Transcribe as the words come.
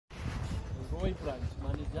Ruai branch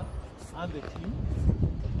manager and the team,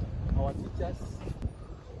 our teachers,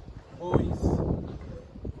 boys.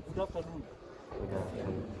 Good afternoon.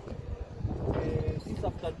 This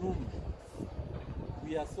afternoon,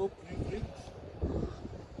 we are so privileged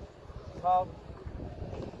to have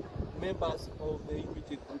members of the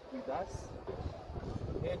Equity Group with us,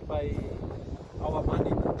 led by our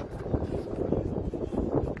manager,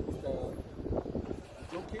 Mr.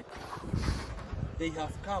 Joke. They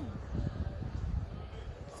have come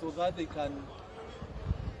so that they can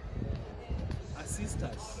assist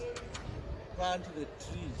us plant the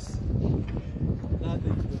trees that they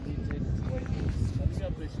donated to Ruai. And we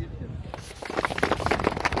appreciate them.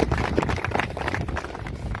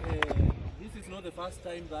 This is not the first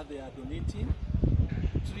time that they are donating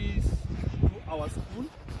trees to our school.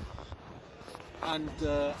 And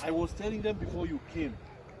I was telling them before you came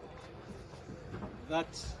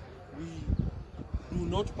that we do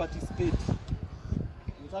not participate.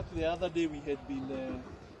 In fact, the other day we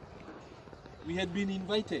had been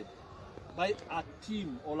invited by a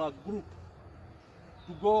team or a group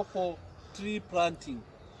to go for tree planting,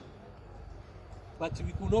 but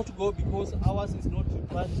we could not go because ours is not tree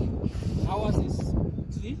planting, ours is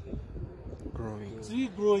tree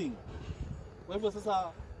growing. Kwa hivyo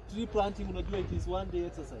sasa tree planting unajua it is one day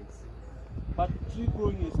exercise, but tree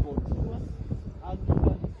growing is continuous, and you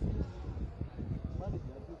can see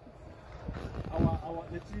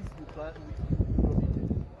the trees we plant we donated.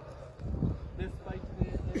 Despite the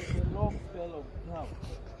long spell of drought,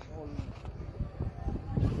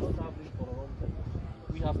 not happening for a long time,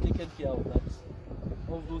 we have taken care of that,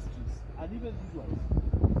 of those trees, and even these ones,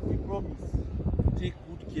 we promise to take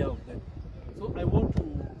good care of them. So I want to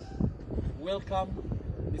welcome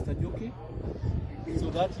Mr. Nyoke so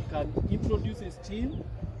that he can introduce his team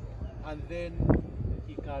and then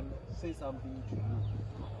he can say something to you.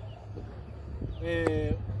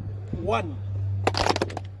 One.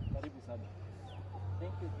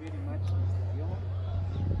 Thank you very much, Mr. Yomo.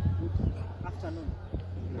 Good afternoon.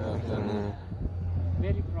 Good afternoon.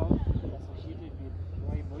 Very proud to be associated with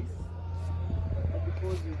Ruai Boys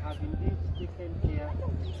because you have indeed taken care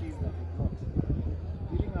of the trees that we brought.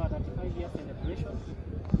 During our 35-year celebration,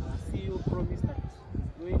 our CEO promised that he's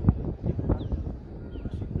going to take part in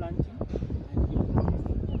tree planting, and he promised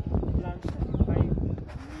to plant 35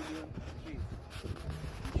 million trees.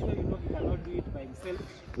 I'm sure you know he cannot do it by himself,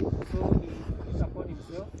 so he took upon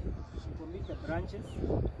himself to commit the branches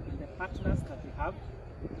and the partners that we have to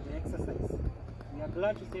the exercise. We are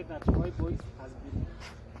glad to say that Ruai Boys has been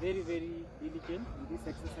very, very diligent in this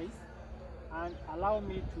exercise, and allow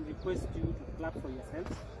me to request you to clap for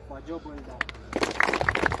yourselves for a job well done.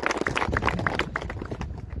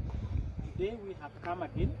 Today we have come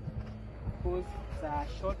again because it's a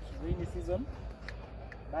short rainy season,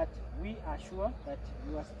 but we are sure that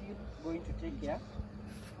you are still going to take care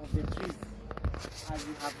of the trees as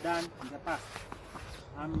you have done in the past.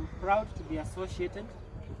 I'm proud to be associated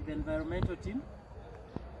with the environmental team.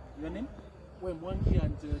 Your name? Well, Mwangi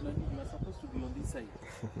and Nani, you are supposed to be on this side.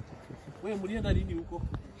 Where Murienda Rini Uko?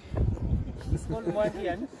 It's called Mwangi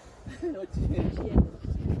and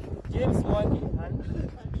James Mwangi and,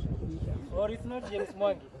 or it's not James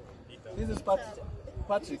Mwangi. This is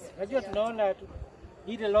Patrick. Najua tunaona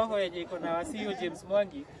ile logo yenye iko na CEO James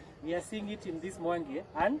Mwangi, we are seeing it in this Mwangi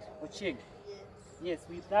and Ochieng. Yes,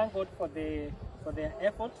 we thank God for their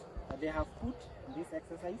effort that they have put in this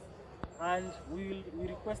exercise, and we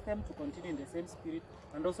request them to continue in the same spirit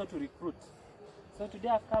and also to recruit. So today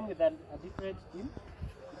I've come with a different team.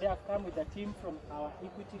 Today I've come with a team from our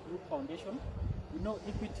Equity Group Foundation. You know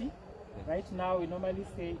Equity, right now we normally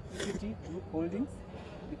say Equity Group Holdings,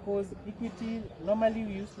 because Equity, normally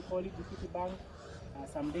we used to call it Equity Bank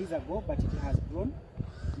some days ago, but it has grown.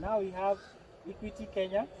 Now we have Equity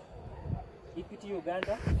Kenya, Equity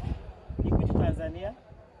Uganda, Equity Tanzania.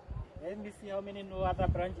 Let me see how many no other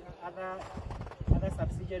branch, other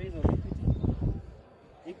subsidiaries of Equity.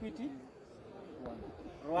 Equity,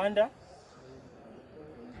 Rwanda,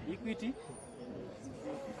 Equity,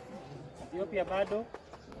 Ethiopia bado,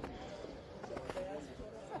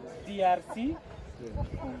 DRC,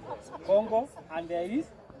 Congo, and there is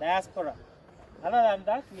diaspora. Other than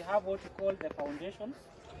that, we have what we call the foundation.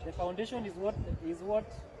 The foundation is what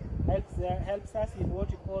helps us in what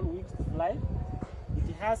we call Wings to Fly.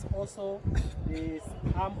 It has also the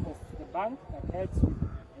arm of the bank that helps with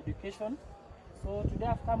education. So today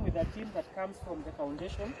I've come with a team that comes from the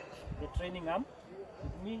foundation, the training arm.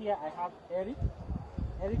 With me here I have Eric.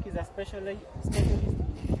 Eric is a specialist in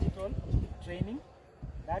digital training.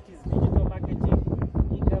 That is digital marketing,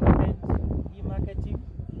 e-government, e-marketing,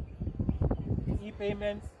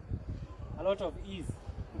 e-payments, a lot of E's.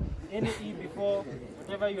 Any E before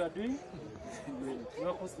whatever you are doing, you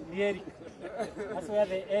are supposed to be Eric. That's where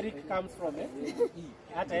the Eric comes from, eh?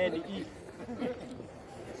 At the end, E.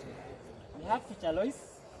 We have Teacher Lois.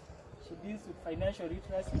 She deals with financial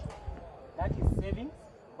literacy. That is savings,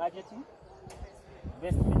 budgeting,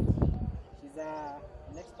 investment. She's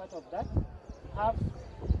an expert of that. We have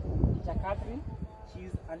Teacher Catherine.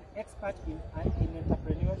 She's an expert in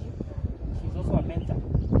entrepreneurship. She's also a mentor in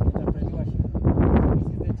entrepreneurship. So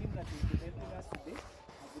this is the team that is helping us today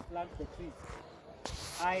as we plant the trees.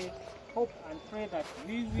 I hope and pray that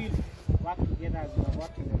we will work together as we have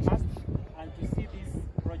worked in the past and to see this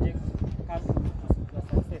project come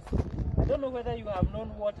to success. I don't know whether you have known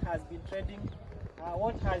what has been trending,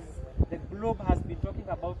 what has the globe has been talking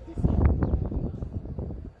about this year,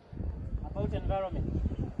 about environment.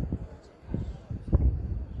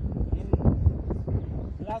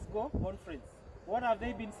 Glasgow conference. What have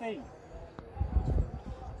they been saying?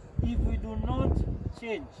 If we do not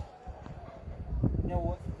change,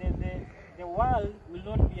 the world will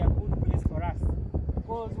not be a good place for us.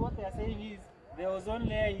 Because what they are saying is the ozone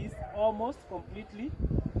layer is almost completely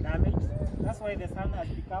damaged. That's why the sun has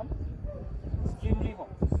become extremely hot.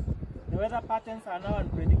 The weather patterns are now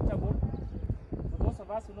unpredictable. For those of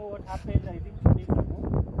us who know what happened, I think 2 days ago,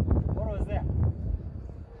 what was there?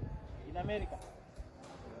 In America.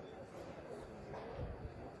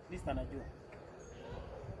 Least anajua.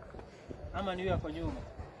 Ama niwe kwa nyuma.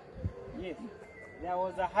 Yes, there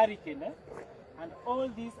was a hurricane, eh? And all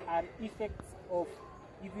these are effects of,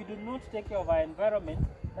 if we do not take care of our environment,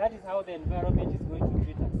 that is how the environment is going to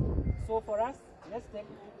treat us. So for us, let's take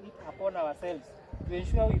it upon ourselves to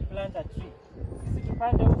ensure we plant a tree. Sisi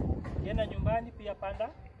tupande huku, kienda nyumbani pia panda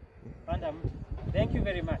mti. Thank you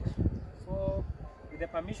very much. So with the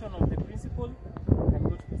permission of the principal, I can go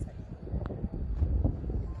to the side.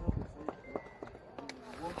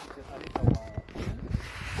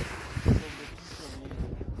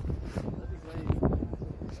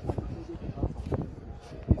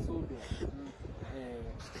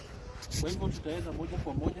 Kwa hivyo tutaenda moja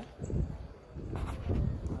kwa moja